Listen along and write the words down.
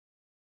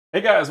Hey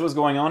guys, what's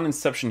going on?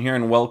 Inception here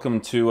and welcome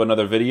to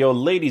another video.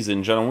 Ladies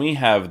and gentlemen, we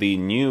have the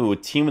new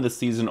Team of the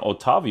Season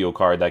Otavio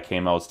card that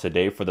came out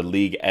today for the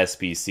League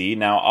SBC.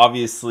 Now,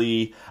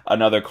 obviously,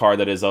 another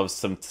card that is of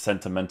some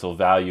sentimental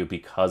value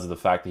because of the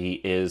fact that he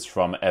is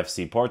from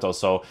FC Porto.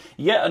 So,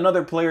 yet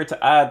another player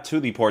to add to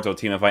the Porto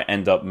team if I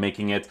end up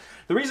making it.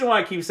 The reason why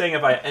I keep saying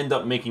if I end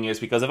up making it is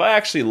because if I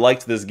actually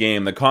liked this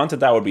game, the content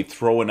that I would be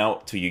throwing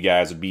out to you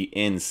guys would be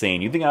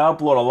insane. You think I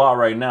upload a lot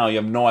right now, you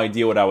have no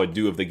idea what I would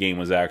do if the game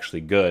was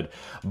actually good.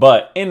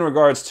 But in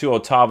regards to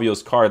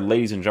Otavio's card,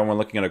 ladies and gentlemen,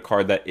 we're looking at a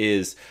card that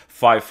is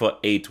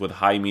 5'8" with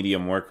high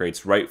medium work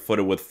rates,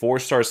 right-footed with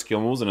 4-star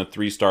skill moves and a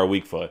 3-star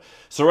weak foot.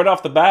 So right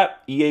off the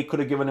bat, EA could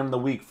have given him the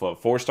weak foot.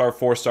 4-star,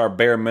 4-star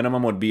bare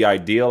minimum would be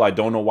ideal. I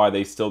don't know why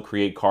they still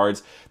create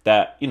cards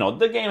that, you know,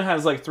 the game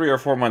has like 3 or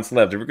 4 months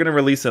left. If you're going to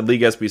release a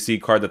League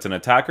SBC card that's an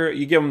attacker,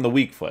 you give him the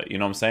weak foot, you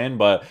know what I'm saying?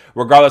 But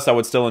regardless, I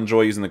would still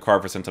enjoy using the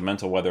card for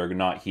sentimental, whether or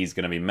not he's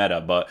going to be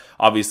meta. But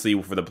obviously,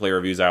 for the player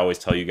reviews, I always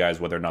tell you guys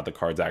whether or not the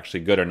card's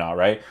actually good or not,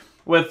 right?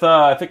 With,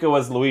 I think it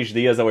was Luis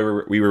Diaz that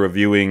we were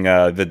reviewing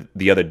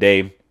the other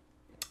day.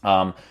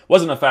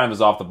 Wasn't a fan of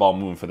his off-the-ball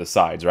movement for the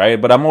sides,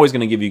 right? But I'm always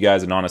going to give you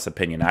guys an honest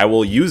opinion. I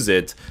will use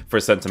it for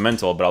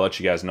sentimental, but I'll let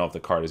you guys know if the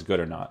card is good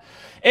or not.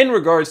 In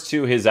regards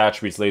to his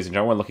attributes, ladies and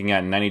gentlemen, we're looking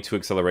at 92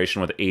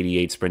 acceleration with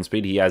 88 sprint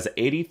speed. He has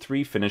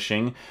 83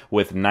 finishing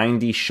with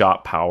 90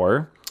 shot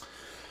power.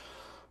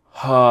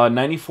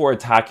 94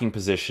 attacking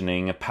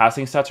positioning.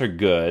 Passing stats are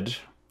good.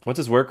 What's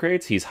his work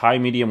rates? He's high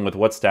medium with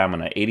what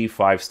stamina?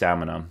 85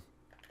 stamina.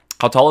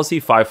 How tall is he?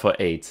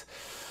 5'8".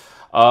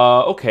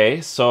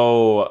 Okay,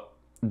 so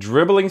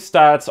dribbling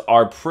stats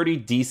are pretty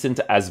decent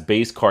as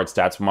base card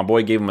stats. My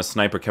boy gave him a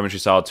sniper chemistry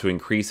style to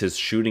increase his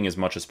shooting as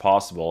much as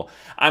possible.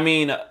 I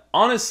mean,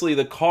 honestly,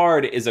 the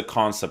card is a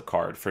concept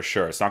card for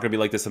sure. It's not going to be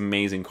like this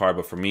amazing card,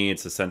 but for me,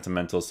 it's a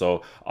sentimental,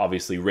 so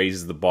obviously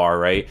raises the bar,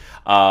 right?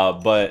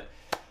 But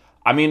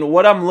I mean,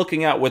 what I'm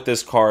looking at with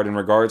this card in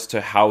regards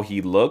to how he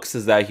looks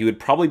is that he would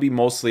probably be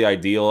mostly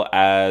ideal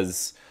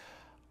as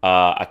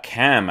a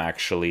cam,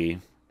 actually.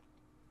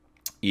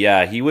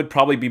 Yeah, he would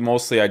probably be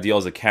mostly ideal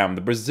as a cam.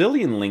 The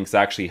Brazilian links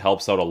actually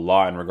helps out a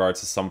lot in regards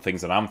to some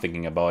things that I'm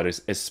thinking about,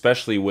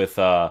 especially with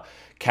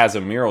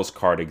Casemiro's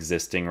card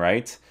existing,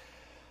 right?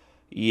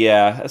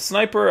 Yeah, a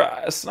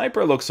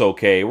sniper looks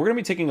okay. We're going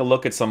to be taking a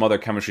look at some other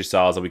chemistry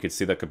styles that we could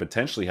see that could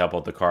potentially help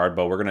out the card,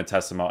 but we're going to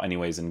test them out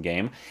anyways in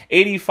game.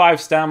 85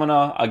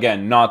 stamina,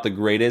 again, not the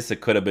greatest.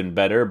 It could have been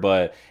better,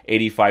 but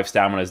 85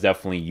 stamina is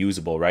definitely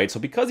usable, right? So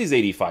because he's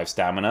 85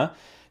 stamina,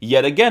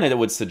 yet again, it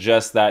would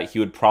suggest that he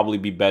would probably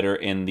be better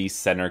in the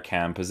center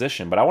cam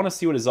position. But I want to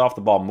see what his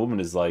off-the-ball movement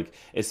is like,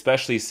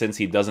 especially since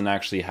he doesn't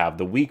actually have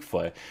the weak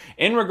foot.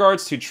 In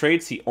regards to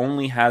traits, he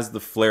only has the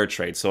flare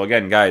trait. So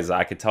again, guys,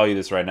 I could tell you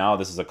this right now.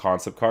 This is a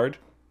concept card,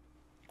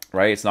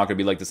 right? It's not going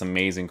to be like this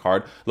amazing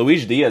card.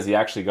 Luis Diaz, he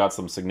actually got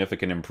some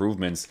significant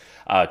improvements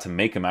to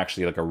make him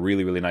actually like a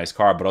really, really nice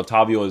card. But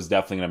Otavio is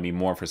definitely going to be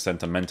more for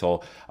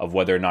sentimental of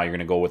whether or not you're going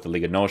to go with the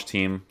Liga NOS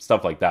team,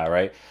 stuff like that,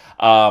 right?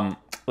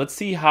 Let's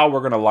see how we're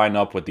going to line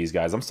up with these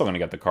guys. I'm still going to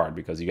get the card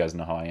because you guys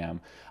know how I am.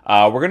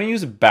 We're going to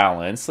use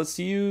balance.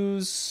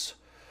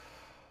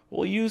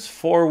 We'll use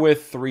 4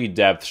 with 3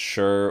 depth,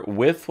 sure.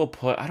 Width, we'll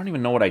put, I don't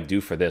even know what I do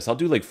for this. I'll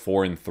do like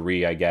 4 and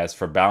 3, I guess,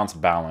 for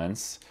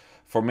balance.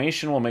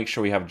 Formation, we'll make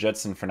sure we have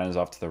Jetson Fernandez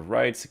off to the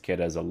right.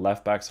 Sakeda as a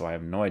left back, so I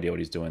have no idea what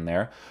he's doing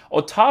there.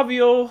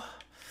 Otavio,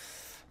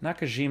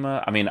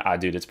 Nakajima. I mean,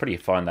 dude, it's pretty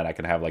fun that I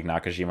can have like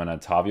Nakajima and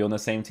Otavio in the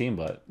same team,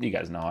 but you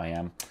guys know how I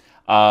am.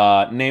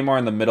 Neymar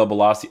in the middle,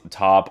 Velocity at the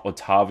top,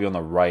 Otavio on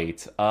the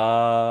right.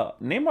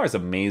 Neymar is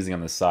amazing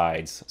on the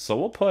sides, so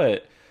we'll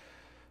put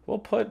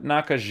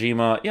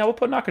Nakajima. Yeah, we'll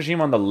put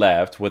Nakajima on the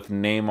left with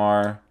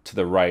Neymar to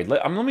the right.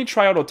 Let me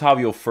try out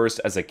Otavio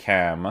first as a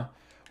cam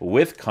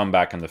with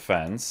comeback and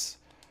defense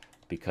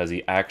because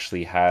he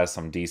actually has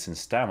some decent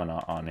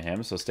stamina on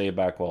him. So stay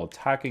back while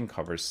attacking,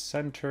 cover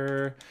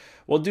center.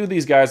 We'll do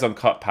these guys on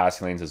cut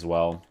passing lanes as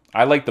well.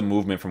 I like the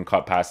movement from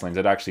cut passing lanes.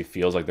 It actually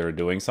feels like they're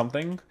doing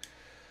something.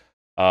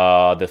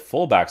 The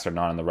fullbacks are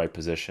not in the right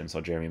position.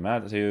 So Jeremy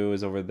Matthew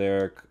is over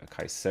there.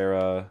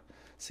 Kaisera,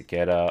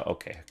 Sakeda.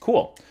 Okay,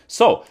 cool.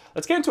 So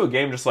let's get into a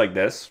game just like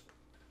this.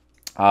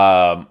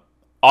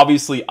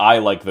 Obviously, I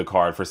like the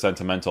card for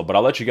sentimental, but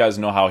I'll let you guys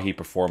know how he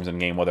performs in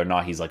game, whether or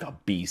not he's like a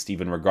beast,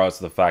 even regards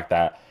to the fact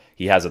that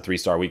he has a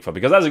 3-star weak foot.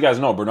 Because as you guys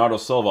know, Bernardo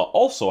Silva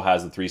also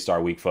has a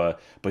 3-star weak foot,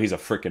 but he's a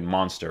freaking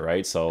monster,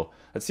 right? So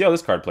let's see how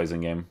this card plays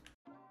in game.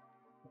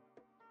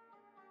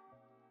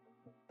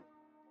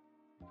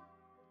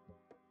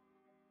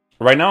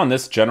 Right now in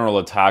this general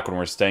attack, when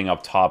we're staying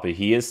up top,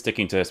 he is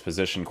sticking to his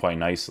position quite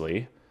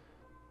nicely.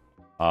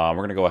 We're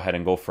going to go ahead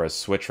and go for a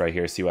switch right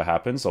here, see what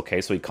happens. Okay,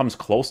 so he comes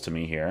close to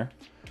me here,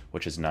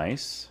 which is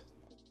nice.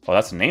 Oh,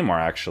 that's Neymar,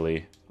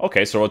 actually.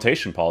 Okay, so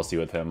rotation policy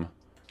with him.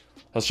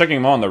 I was checking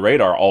him on the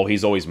radar. Oh,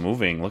 he's always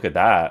moving. Look at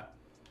that.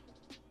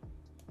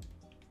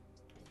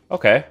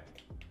 Okay.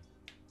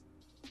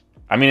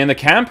 I mean, in the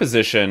cam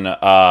position,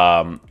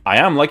 I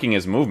am liking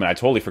his movement. I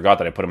totally forgot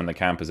that I put him in the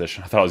cam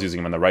position. I thought I was using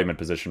him in the right mid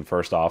position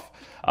first off.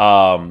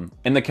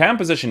 In the cam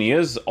position, he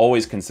is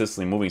always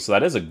consistently moving, so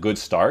that is a good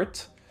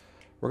start.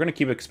 We're going to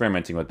keep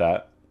experimenting with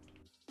that.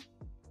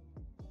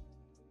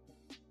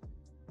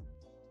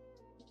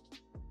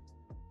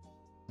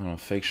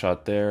 Fake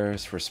shot there.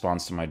 His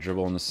response to my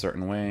dribble in a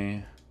certain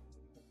way.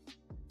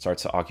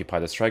 Starts to occupy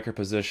the striker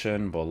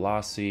position.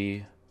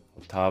 Bolasie,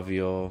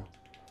 Otavio.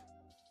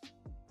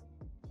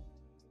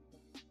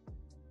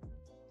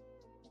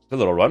 Good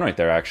little run right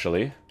there,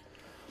 actually.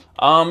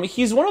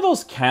 He's one of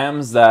those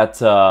cams that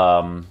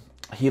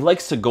he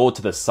likes to go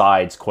to the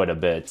sides quite a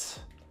bit,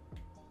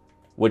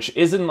 which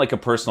isn't like a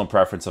personal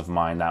preference of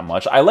mine that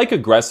much. I like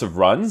aggressive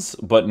runs,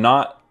 but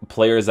not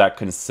players that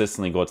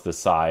consistently go to the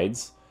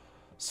sides.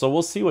 So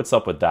we'll see what's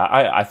up with that.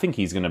 I think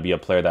he's going to be a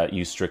player that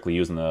you strictly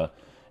use in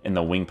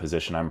the wing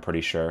position, I'm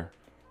pretty sure.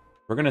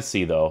 We're going to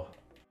see, though.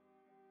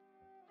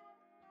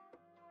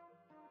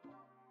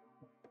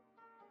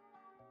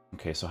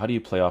 Okay, so how do you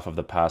play off of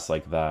the pass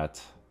like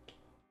that?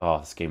 Oh,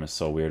 this game is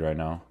so weird right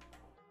now.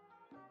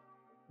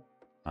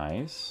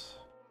 Nice.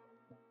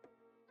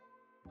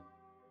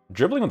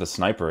 Dribbling with the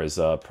sniper is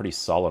pretty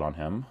solid on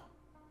him.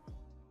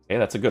 Okay,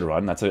 that's a good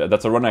run. That's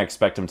a run I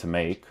expect him to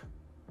make.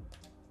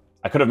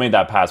 I could have made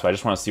that pass, but I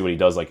just want to see what he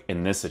does like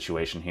in this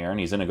situation here. And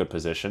he's in a good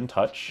position.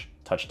 Touch,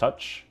 touch,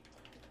 touch.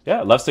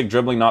 Yeah, left stick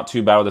dribbling, not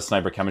too bad with the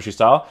sniper chemistry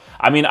style.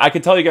 I mean, I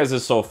could tell you guys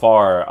this so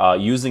far.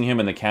 Using him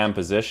in the cam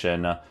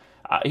position,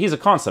 he's a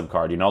concept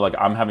card, you know? Like,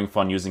 I'm having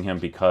fun using him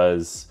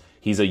because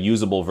he's a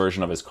usable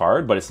version of his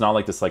card, but it's not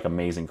like this like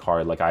amazing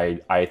card. Like,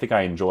 I think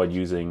I enjoyed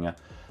using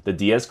the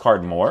Diaz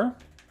card more.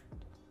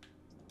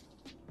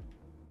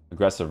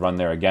 Aggressive run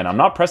there again. I'm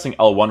not pressing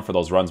L1 for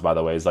those runs, by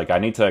the way. It's like I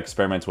need to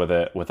experiment with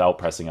it without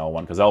pressing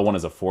L1, because L1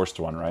 is a forced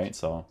one, right?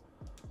 So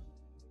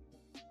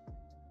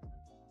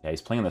yeah,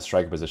 he's playing in the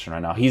striker position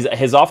right now.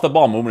 His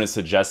off-the-ball movement is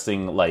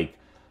suggesting, like,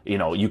 you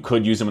know, you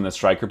could use him in the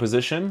striker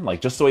position.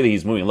 Like, just the way that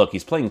he's moving. Look,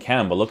 he's playing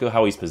cam, but look at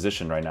how he's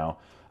positioned right now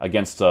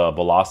against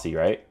Bolasie,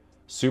 right?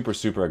 Super,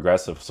 super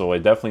aggressive. So it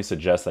definitely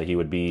suggests that he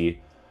would be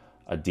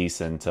a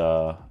decent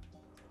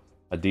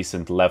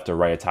left or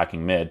right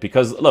attacking mid.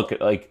 Because, look,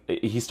 like,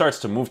 he starts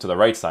to move to the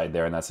right side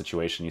there in that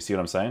situation. You see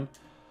what I'm saying?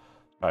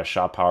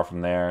 Shot power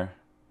from there.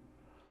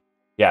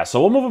 Yeah,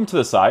 so we'll move him to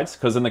the sides,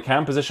 because in the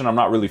cam position, I'm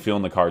not really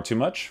feeling the card too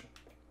much.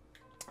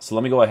 So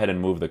let me go ahead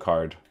and move the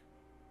card.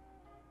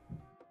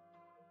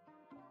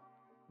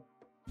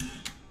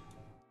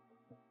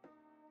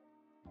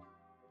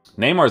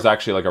 Neymar is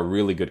actually like a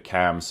really good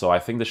cam, so I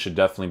think this should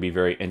definitely be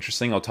very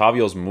interesting.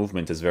 Otavio's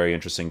movement is very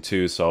interesting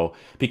too, so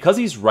because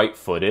he's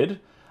right-footed,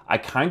 I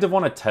kind of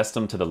want to test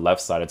him to the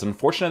left side. It's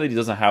unfortunate that he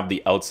doesn't have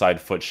the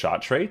outside foot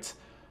shot trait,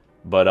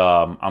 but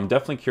I'm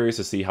definitely curious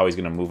to see how he's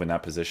going to move in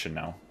that position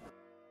now.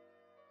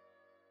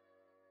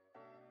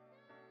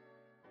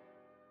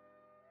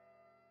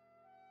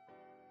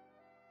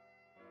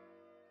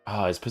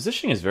 His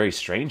positioning is very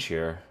strange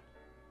here.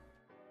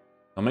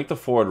 I'll make the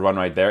forward run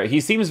right there. He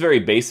seems very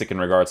basic in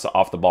regards to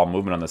off-the-ball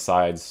movement on the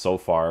sides so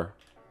far.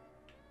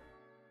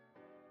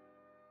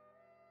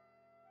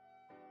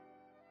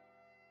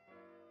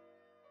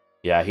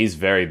 Yeah, he's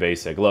very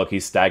basic. Look,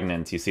 he's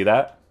stagnant. You see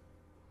that?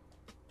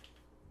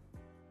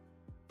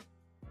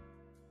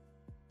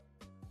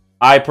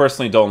 I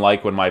personally don't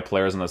like when my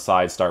players on the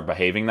side start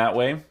behaving that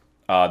way.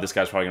 This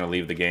guy's probably going to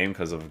leave the game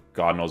because of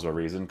God knows what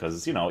reason.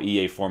 Because, you know,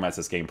 EA formats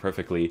this game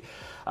perfectly.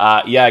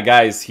 Yeah,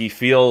 guys, he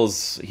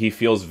feels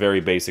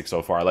very basic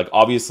so far. Like,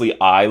 obviously,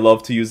 I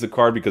love to use the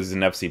card because he's an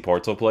FC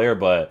Porto player.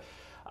 But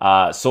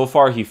so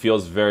far, he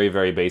feels very,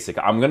 very basic.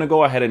 I'm going to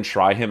go ahead and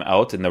try him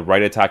out in the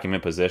right attacking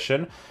mid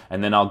position.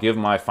 And then I'll give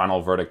my final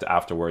verdict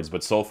afterwards.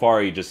 But so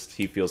far, he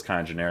feels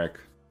kind of generic.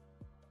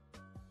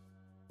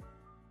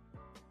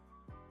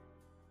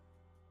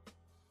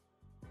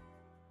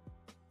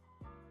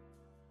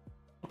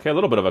 Okay, a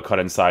little bit of a cut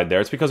inside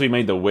there. It's because we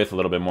made the width a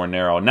little bit more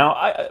narrow. Now,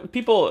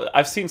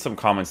 I've seen some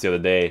comments the other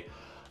day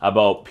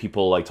about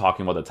people like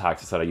talking about the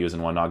tactics that I use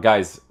and whatnot.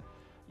 Guys,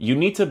 you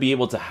need to be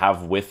able to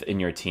have width in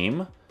your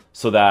team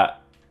so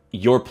that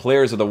your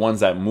players are the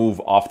ones that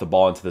move off the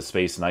ball into the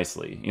space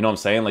nicely. You know what I'm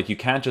saying? Like, you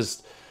can't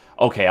just,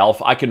 okay,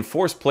 I can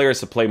force players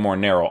to play more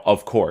narrow,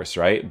 of course,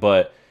 right?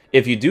 But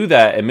if you do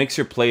that, it makes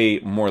your play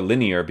more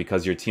linear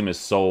because your team is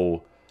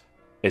so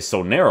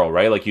narrow,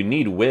 right? Like, you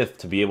need width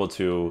to be able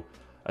to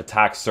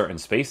attack certain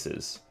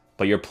spaces,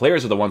 but your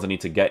players are the ones that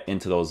need to get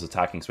into those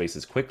attacking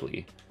spaces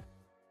quickly.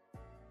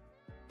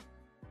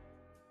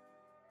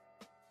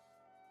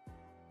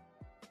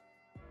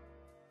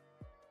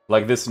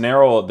 Like this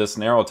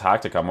narrow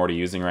tactic I'm already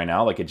using right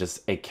now, like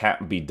it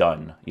can't be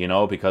done, you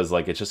know, because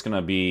like it's just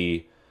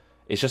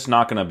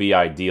not gonna be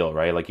ideal,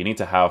 right? Like you need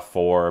to have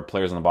 4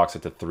 players in the box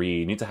to 3.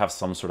 You need to have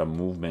some sort of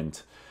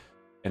movement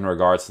in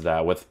regards to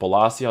that. With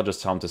Bolasie, I'll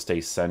just tell him to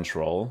stay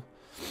central.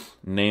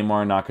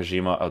 Neymar,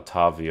 Nakajima,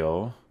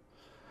 Otavio.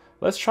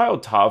 Let's try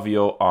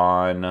Otavio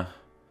on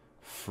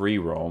free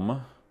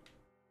roam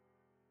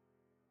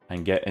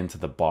and get into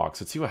the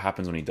box. Let's see what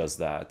happens when he does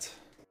that.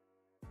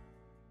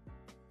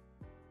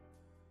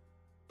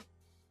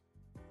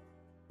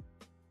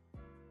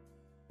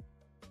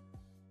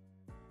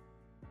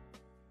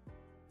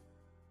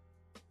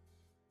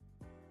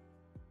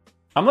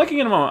 I'm liking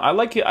him on, I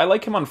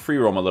like him on free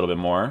roam a little bit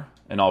more,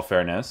 in all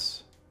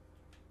fairness.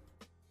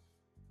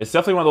 It's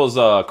definitely one of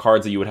those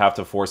cards that you would have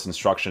to force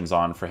instructions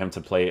on for him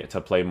to play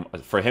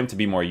for him to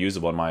be more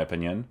usable, in my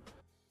opinion.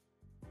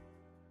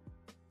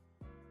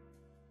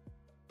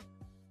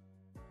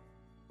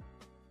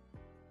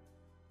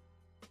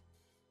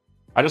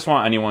 I just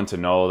want anyone to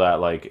know that,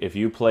 like, if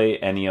you play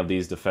any of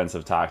these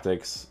defensive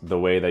tactics the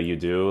way that you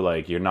do,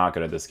 like, you're not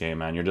good at this game,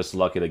 man. You're just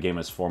lucky the game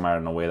is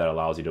formatted in a way that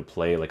allows you to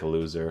play like a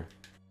loser.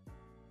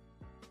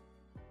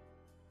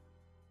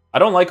 I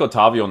don't like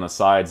Otavio on the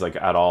sides, like,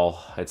 at all.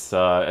 It's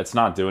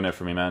not doing it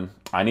for me, man.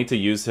 I need to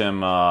use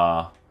him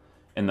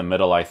in the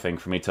middle, I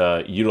think, for me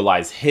to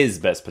utilize his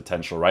best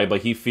potential, right?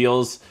 But he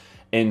feels,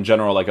 in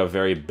general, like a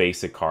very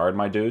basic card,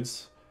 my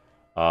dudes.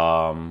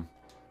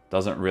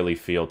 Doesn't really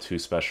feel too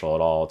special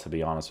at all, to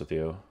be honest with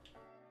you.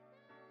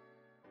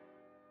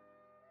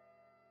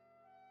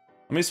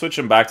 Let me switch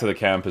him back to the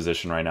cam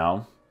position right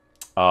now.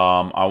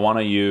 I want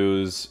to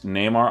use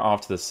Neymar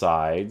off to the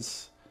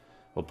sides.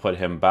 We'll put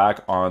him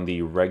back on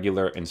the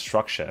regular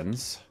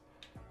instructions.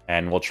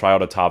 And we'll try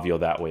out Otavio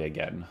that way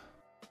again.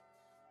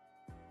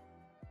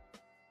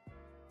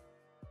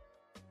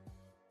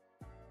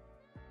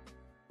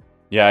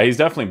 Yeah, he's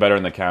definitely better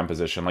in the cam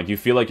position. Like, you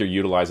feel like you're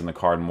utilizing the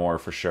card more,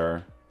 for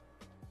sure.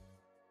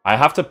 I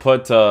have to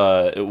put,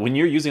 when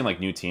you're using, like,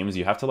 new teams,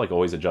 you have to, like,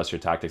 always adjust your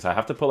tactics. I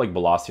have to put, like,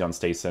 Bolasie on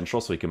stay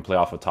central so he can play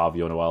off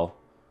Otavio well.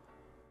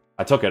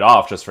 I took it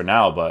off just for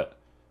now, but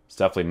it's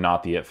definitely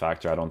not the it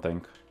factor, I don't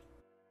think.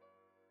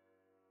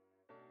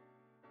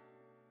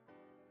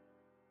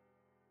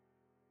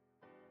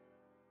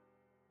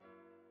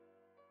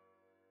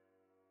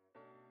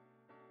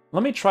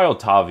 Let me try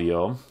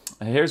Otavio.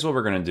 Here's what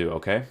we're going to do,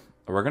 okay?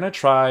 We're going to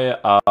try,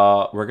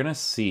 we're going to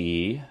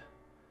see...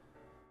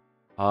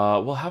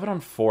 we'll have it on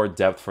 4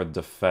 depth for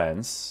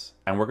defense,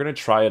 and we're going to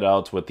try it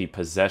out with the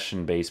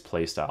possession-based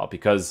playstyle,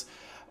 because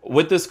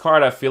with this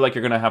card, I feel like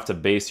you're going to have to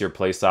base your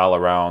playstyle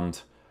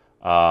around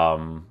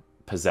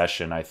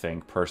possession, I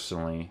think,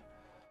 personally.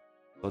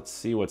 Let's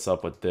see what's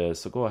up with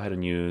this. So go ahead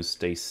and use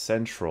stay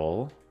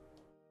central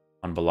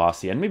on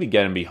Bolasie, and maybe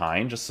get him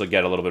behind, just to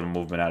get a little bit of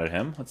movement out of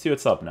him. Let's see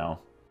what's up now.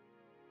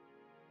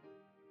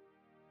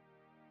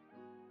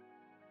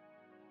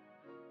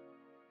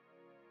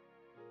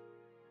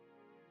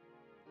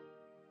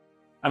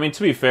 I mean,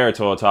 to be fair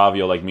to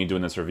Otavio, like me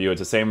doing this review, it's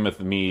the same with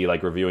me,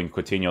 like, reviewing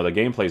Coutinho.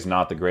 The gameplay's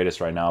not the greatest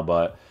right now,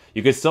 but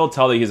you could still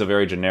tell that he's a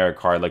very generic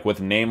card. Like,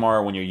 with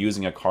Neymar, when you're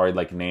using a card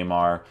like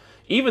Neymar,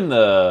 even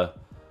the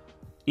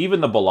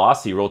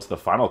Bolasie roll to the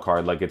final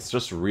card, like, it's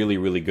just really,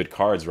 really good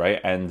cards,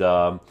 right? And,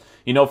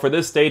 you know, for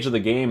this stage of the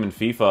game in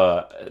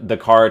FIFA, the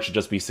card should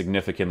just be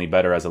significantly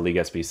better as a League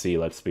SBC,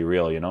 let's be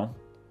real, you know?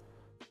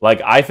 Like,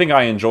 I think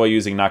I enjoy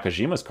using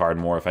Nakajima's card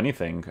more, if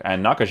anything.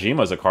 And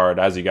Nakajima's a card,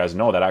 as you guys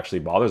know, that actually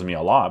bothers me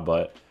a lot.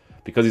 But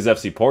because he's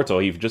FC Porto,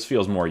 he just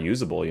feels more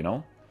usable, you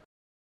know?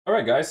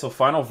 Alright, guys, so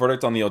final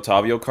verdict on the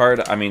Otavio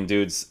card. I mean,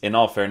 dudes, in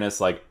all fairness,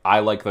 like,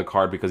 I like the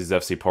card because he's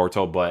FC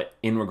Porto. But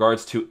in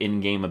regards to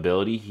in-game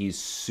ability, he's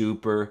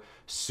super,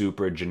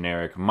 super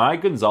generic. My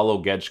Gonzalo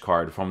Gedge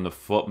card from the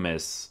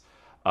Footmiss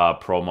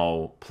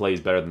promo plays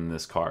better than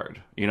this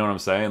card. You know what I'm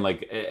saying?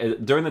 Like,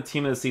 during the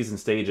team of the season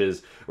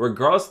stages,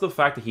 regardless of the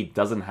fact that he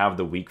doesn't have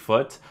the weak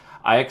foot,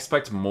 I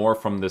expect more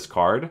from this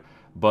card,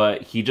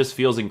 but he just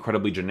feels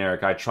incredibly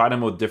generic. I tried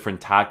him with different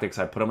tactics.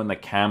 I put him in the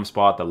cam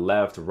spot, the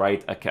left,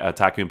 right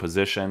attacking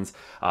positions,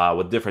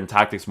 with different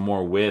tactics,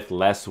 more width,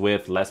 less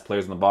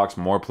players in the box,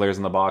 more players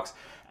in the box,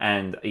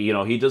 and, you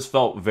know, he just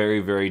felt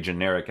very, very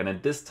generic. And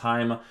at this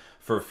time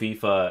for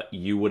FIFA,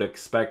 you would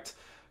expect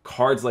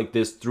cards like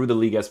this through the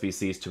League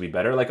SBCs to be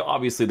better. Like,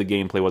 obviously the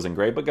gameplay wasn't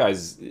great, but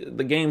guys,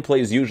 the gameplay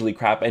is usually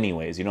crap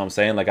anyways, you know what I'm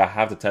saying? Like, I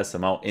have to test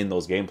them out in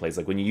those gameplays.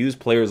 Like, when you use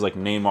players like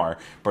Neymar,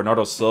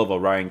 Bernardo Silva,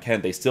 Ryan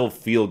Kent, they still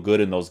feel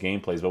good in those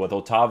gameplays. But with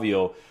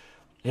Otavio,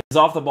 his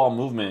off-the-ball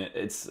movement,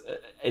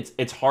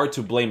 it's hard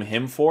to blame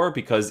him for,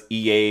 because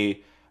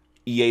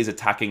EA's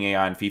attacking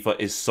AI in FIFA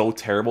is so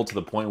terrible to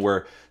the point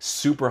where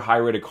super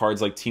high-rated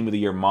cards like Team of the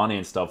Year Mane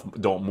and stuff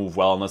don't move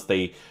well unless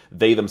they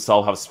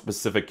themselves have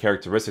specific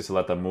characteristics to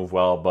let them move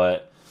well.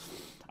 But,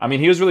 I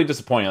mean, he was really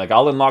disappointing. Like,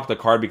 I'll unlock the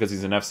card because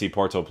he's an FC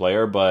Porto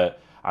player, but,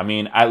 I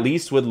mean, at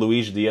least with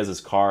Luis Diaz's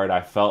card,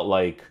 I felt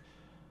like,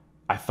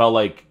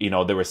 you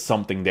know, there was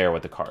something there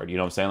with the card. You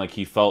know what I'm saying? Like,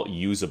 he felt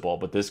usable,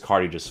 but this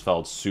card, he just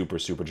felt super,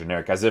 super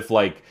generic. As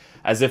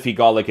if he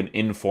got, like, an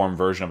informed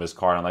version of his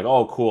card. I'm like,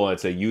 oh, cool,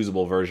 it's a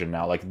usable version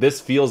now. Like, this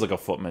feels like a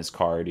Footmiss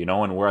card, you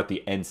know, and we're at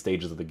the end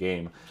stages of the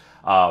game.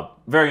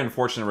 Very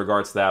unfortunate in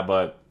regards to that,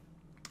 but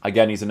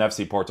again, he's an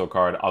FC Porto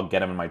card. I'll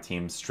get him in my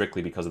team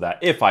strictly because of that,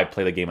 if I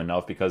play the game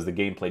enough, because the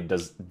gameplay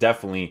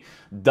definitely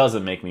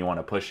doesn't make me want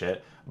to push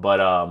it. But,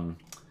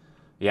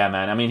 yeah,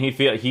 man. I mean,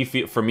 he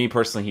feel for me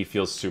personally, he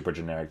feels super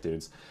generic,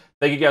 dudes.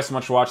 Thank you guys so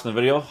much for watching the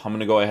video. I'm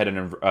gonna go ahead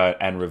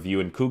and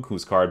review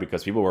Nkunku's card,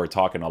 because people were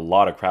talking a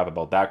lot of crap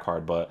about that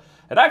card, but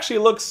it actually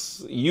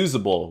looks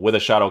usable with a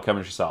Shadow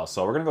Chemistry style.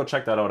 So we're gonna go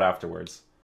check that out afterwards.